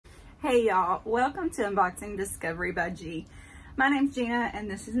Hey y'all, welcome to Unboxing Discovery by G. My name's Gina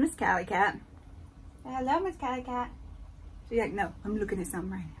and this is Miss Cali Cat. Hello, Miss Cali Cat. She's like, no, I'm looking at something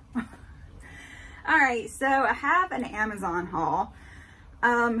right now. Alright, so I have an Amazon haul.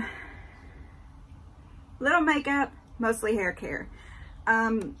 Little makeup, mostly hair care.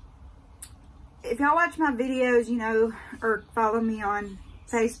 If y'all watch my videos, you know, or follow me on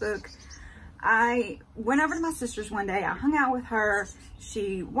Facebook, I went over to my sister's one day. I hung out with her.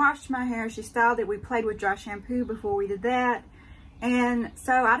 She washed my hair. She styled it. We played with dry shampoo before we did that. And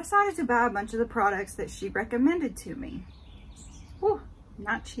so I decided to buy a bunch of the products that she recommended to me. Whew,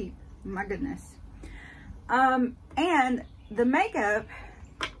 not cheap. My goodness. And the makeup,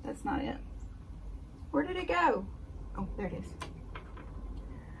 that's not it. Where did it go? Oh, there it is.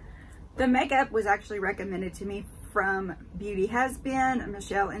 The makeup was actually recommended to me from Beauty Has Been,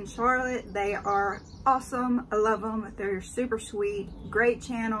 Michelle and Charlotte. They are awesome. I love them. They're super sweet. Great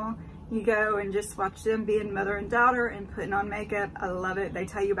channel. You go and just watch them being mother and daughter and putting on makeup. I love it. They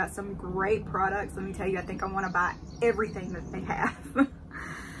tell you about some great products. Let me tell you, I think I want to buy everything that they have.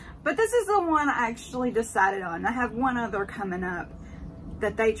 But this is the one I actually decided on. I have one other coming up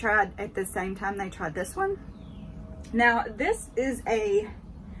that they tried at the same time they tried this one. Now, this is a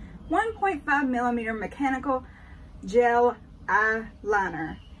 1.5 millimeter mechanical gel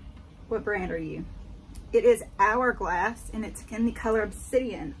eyeliner. What brand are you? It is HourGlass and it's in the color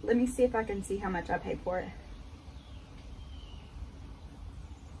Obsidian. Let me see if I can see how much I paid for it.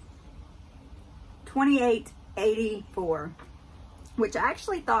 $28.84, which I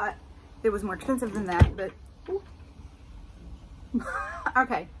actually thought it was more expensive than that, but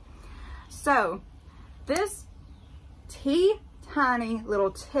okay. So this tiny little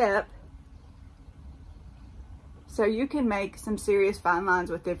tip, so you can make some serious fine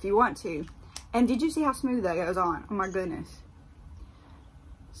lines with it if you want to. And did you see how smooth that goes on? Oh my goodness.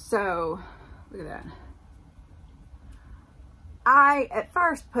 So look at that. I at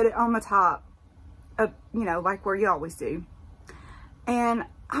first put it on the top of, you know, like where you always do, and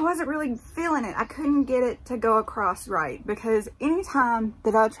I wasn't really feeling it. I couldn't get it to go across right, because anytime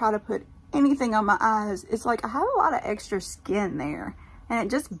that I try to put anything on my eyes, it's like I have a lot of extra skin there and it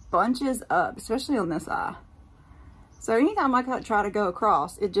just bunches up, especially on this eye. So anytime I try to go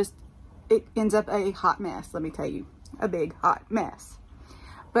across, it ends up a hot mess, let me tell you. A big hot mess.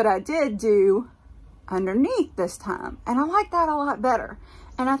 But I did do underneath this time, and I like that a lot better.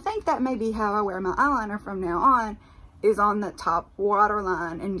 And I think that may be how I wear my eyeliner from now on, is on the top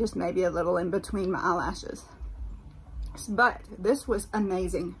waterline and just maybe a little in between my eyelashes. But this was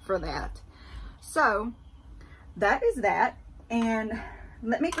amazing for that. So that is that, and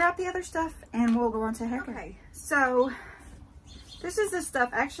let me grab the other stuff and we'll go on to hair care. Okay, so this is the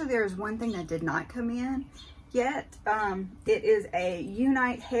stuff. Actually, there's one thing that did not come in yet. It is a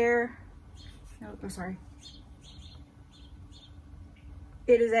Unite hair. Oh, sorry.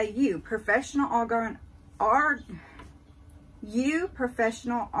 It is a Professional Argan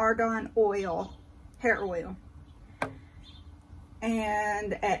oil, hair oil.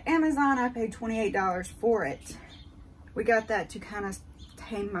 And at Amazon, I paid $28 for it. We got that to kind of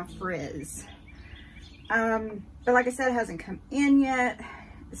tame my frizz. But like I said, it hasn't come in yet.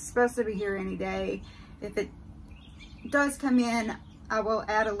 It's supposed to be here any day. If it does come in, I will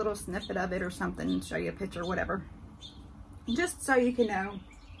add a little snippet of it or something and show you a picture, whatever. Just so you can know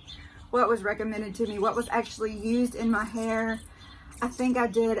what was recommended to me, what was actually used in my hair. I think I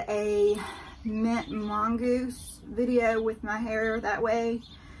did a mintMONGOOSE video with my hair that way.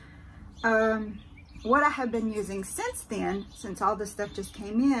 What I have been using since then, since all this stuff just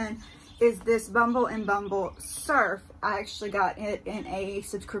came in, is this Bumbleandbumble Surf. I actually got it in a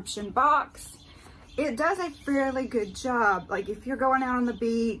subscription box. It does a fairly good job. Like if you're going out on the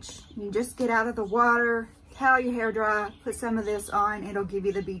beach, you just get out of the water, towel your hair dry, put some of this on, it'll give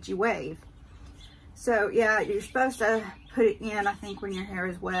you the beachy wave. So yeah, you're supposed to put it in, I think, when your hair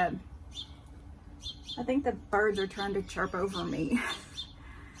is wet. I think the birds are trying to chirp over me.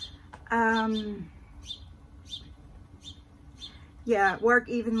 Yeah, work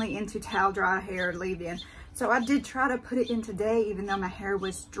evenly into towel dry hair leave-in. So I did try to put it in today, even though my hair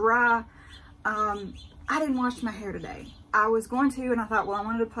was dry. I didn't wash my hair today. I was going to, and I thought, well, I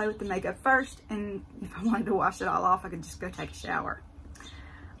wanted to play with the makeup first, and if I wanted to wash it all off, I could just go take a shower.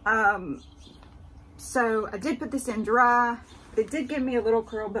 So I did put this in dry. It did give me a little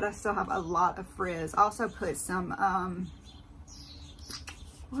curl, but I still have a lot of frizz. I also put some,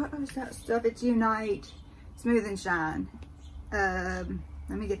 what was that stuff? It's Unite Smooth and Shine. Let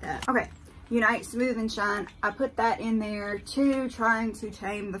me get that. Okay, Unite Smooth and Shine. I put that in there too, trying to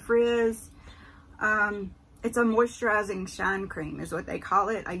tame the frizz. It's a moisturizing shine cream is what they call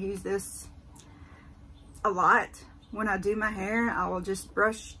it. I use this a lot when I do my hair. I will just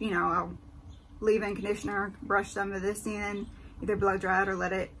brush, you know, I'll leave-in conditioner, brush some of this in, either blow dry it or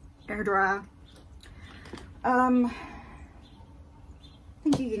let it air dry. I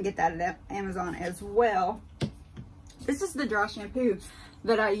think you can get that at Amazon as well. This is the dry shampoo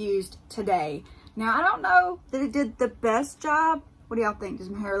that I used today. Now, I don't know that it did the best job. What do y'all think? Does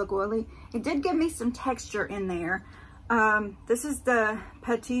my hair look oily? It did give me some texture in there. This is the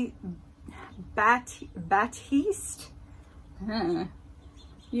Batiste.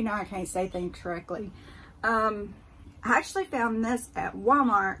 You know I can't say things correctly. I actually found this at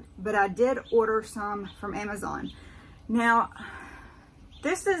Walmart, but I did order some from Amazon. Now,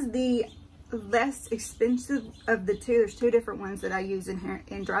 this is the less expensive of the two. There's two different ones that I use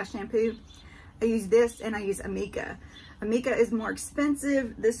in dry shampoo. I use this and I use amika. Amika is more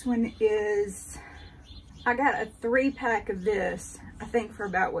expensive. This one is, I got a 3-pack of this, I think for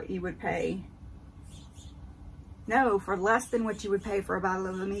about what you would pay. No, for less than what you would pay for a bottle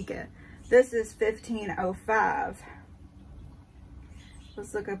of amika. This is $15.05.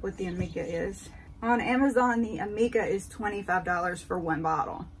 Let's look up what the amika is. On Amazon, the amika is $25 for one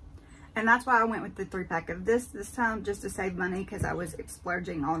bottle. And that's why I went with the 3-pack of this time, just to save money, because I was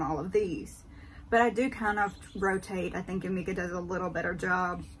splurging on all of these. But I do kind of rotate. I think amika does a little better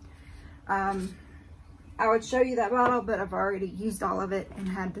job. I would show you that bottle, but I've already used all of it and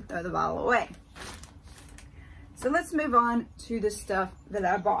had to throw the bottle away. So let's move on to the stuff that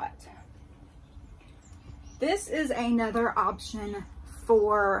I bought. This is another option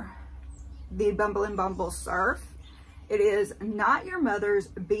for the Bumble and Bumble Surf. It is Not Your Mother's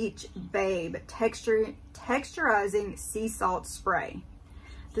Beach Babe Texturizing Sea Salt Spray.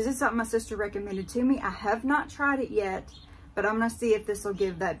 This is something my sister recommended to me. I have not tried it yet, but I'm gonna see if this will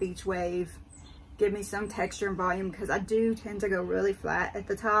give that beach wave, give me some texture and volume, because I do tend to go really flat at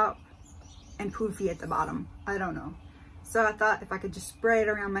the top and poofy at the bottom. I don't know. So I thought if I could just spray it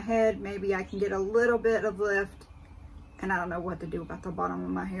around my head, maybe I can get a little bit of lift. And I don't know what to do about the bottom of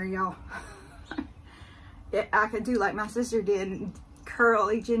my hair, y'all. I could do like my sister did and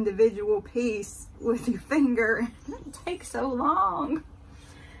curl each individual piece with your finger. It takes so long.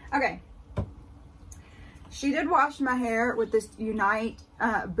 Okay. She did wash my hair with this Unite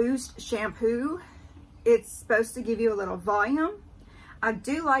Boost shampoo. It's supposed to give you a little volume. I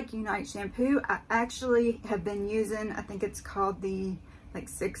do like Unite shampoo. I actually have been using, I think it's called the like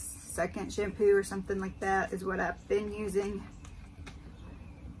 6-second shampoo or something like that is what I've been using.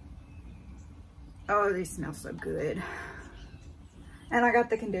 Oh, they smell so good. And I got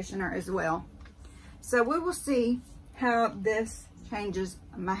the conditioner as well. So we will see how this changes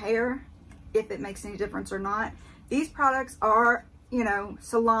my hair, if it makes any difference or not. These products are, you know,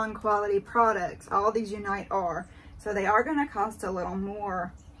 salon quality products. All these Unite are. So they are going to cost a little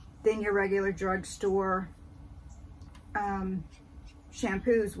more than your regular drugstore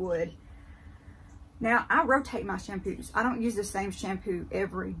shampoos would. Now, I rotate my shampoos. I don't use the same shampoo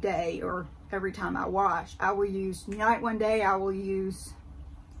every day or every time I wash. I will use Unite one day. I will use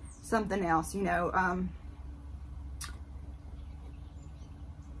something else, you know.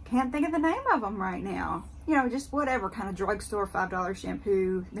 Can't think of the name of them right now. You know, just whatever kind of drugstore $5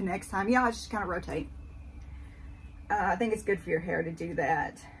 shampoo the next time. Yeah, I just kind of rotate. I think it's good for your hair to do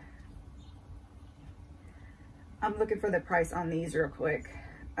that. I'm looking for the price on these real quick.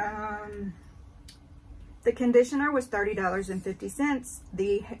 The conditioner was $30.50.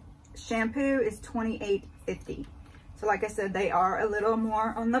 The shampoo is $28.50. So like I said, they are a little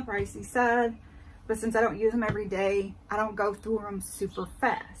more on the pricey side. But since I don't use them every day, I don't go through them super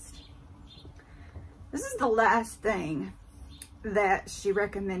fast. This is the last thing that she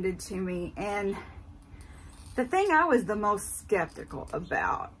recommended to me. And the thing I was the most skeptical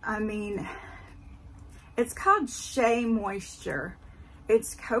about, I mean, it's called SheaMoisture.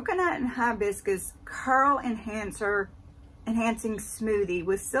 It's coconut and hibiscus curl enhancing smoothie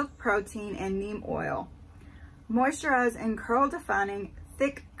with silk protein and neem oil. Moisturize and curl defining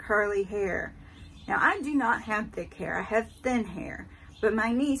thick curly hair. Now, I do not have thick hair. I have thin hair, but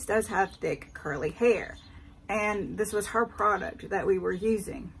my niece does have thick curly hair. And this was her product that we were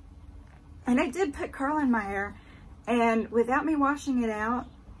using. And it did put curl in my hair, and without me washing it out,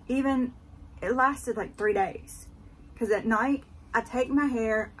 even it lasted like 3 days. Because at night, I take my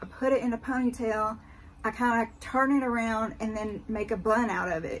hair, I put it in a ponytail, I kind of turn it around and then make a bun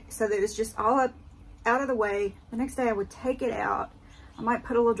out of it so that it's just all up out of the way. The next day I would take it out. I might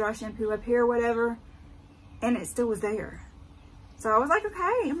put a little dry shampoo up here or whatever, and it still was there. So I was like,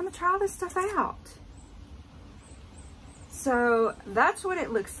 okay, I'm gonna try this stuff out. So that's what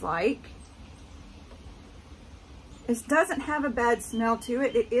it looks like. It doesn't have a bad smell to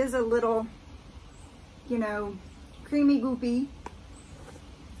it. It is a little, you know, creamy goopy.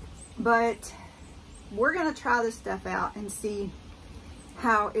 But we're going to try this stuff out and see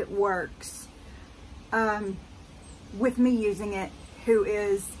how it works with me using it, who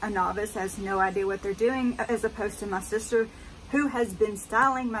is a novice, has no idea what they're doing, as opposed to my sister, who has been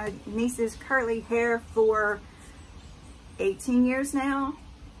styling my niece's curly hair for 18 years now.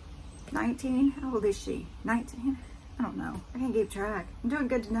 19? How old is she? 19? I don't know. I can't keep track. I'm doing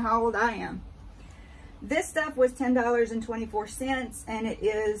good to know how old I am. This stuff was $10.24, and it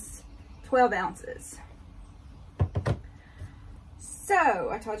is 12 ounces. So,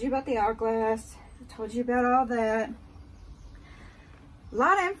 I told you about the HourGlass. I told you about all that. A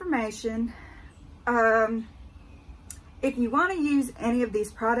lot of information. If you want to use any of these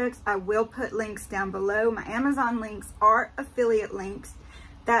products, I will put links down below. My Amazon links are affiliate links.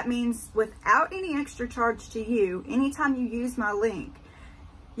 That means without any extra charge to you, anytime you use my link,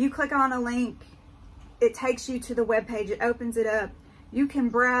 you click on a link, it takes you to the webpage, it opens it up. You can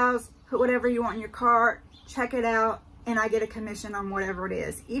browse, put whatever you want in your cart, check it out, and I get a commission on whatever it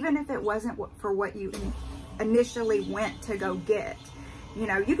is, even if it wasn't for what you initially went to go get. You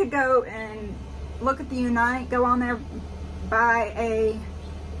know, you could go and look at the Unite, go on there, buy a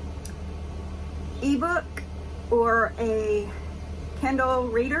ebook or a Kindle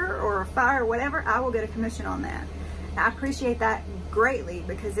reader or a Fire, whatever. I will get a commission on that. I appreciate that greatly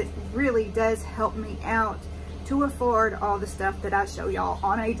because it really does help me out to afford all the stuff that I show y'all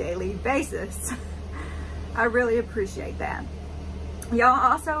on a daily basis. I really appreciate that. Y'all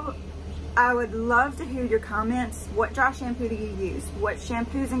also, I would love to hear your comments. What dry shampoo do you use? What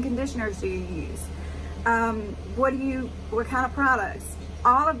shampoos and conditioners do you use? What kind of products?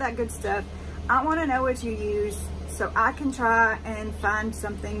 All of that good stuff. I want to know what you use so I can try and find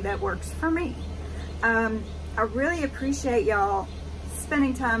something that works for me. I really appreciate y'all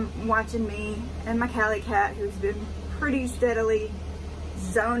spending time watching me and my Cali cat, who's been pretty steadily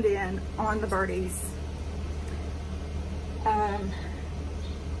zoned in on the birdies. My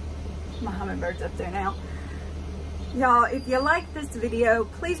hummingbird's up there now. Y'all, if you like this video,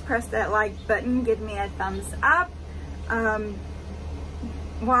 please press that like button, give me a thumbs up.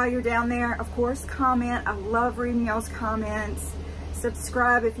 While you're down there, of course, comment. I love reading y'all's comments.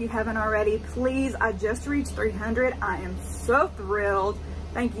 Subscribe if you haven't already. Please, I just reached 300. I am so thrilled.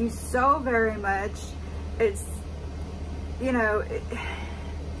 Thank you so very much. It's, you know,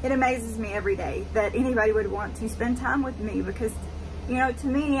 it amazes me every day that anybody would want to spend time with me because, you know, to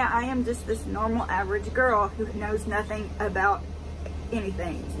me, I am just this normal average girl who knows nothing about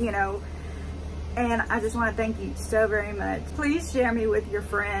anything, you know, and I just want to thank you so very much. Please share me with your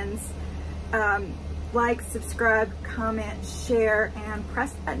friends. Like, subscribe, comment, share, and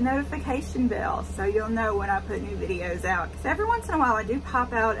press that notification bell so you'll know when I put new videos out. Because every once in a while I do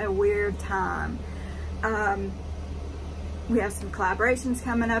pop out a weird time. We have some collaborations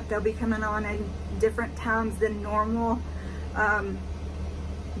coming up. They'll be coming on at different times than normal.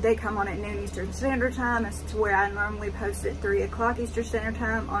 They come on at noon Eastern Standard Time. That's to where I normally post at 3 o'clock Eastern Standard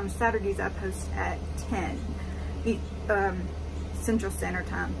Time. On Saturdays I post at 10 Central Standard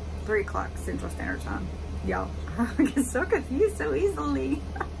Time. 3 o'clock Central Standard Time. Y'all, I get so confused so easily.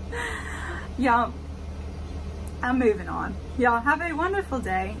 Y'all, I'm moving on. Y'all have a wonderful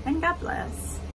day and God bless.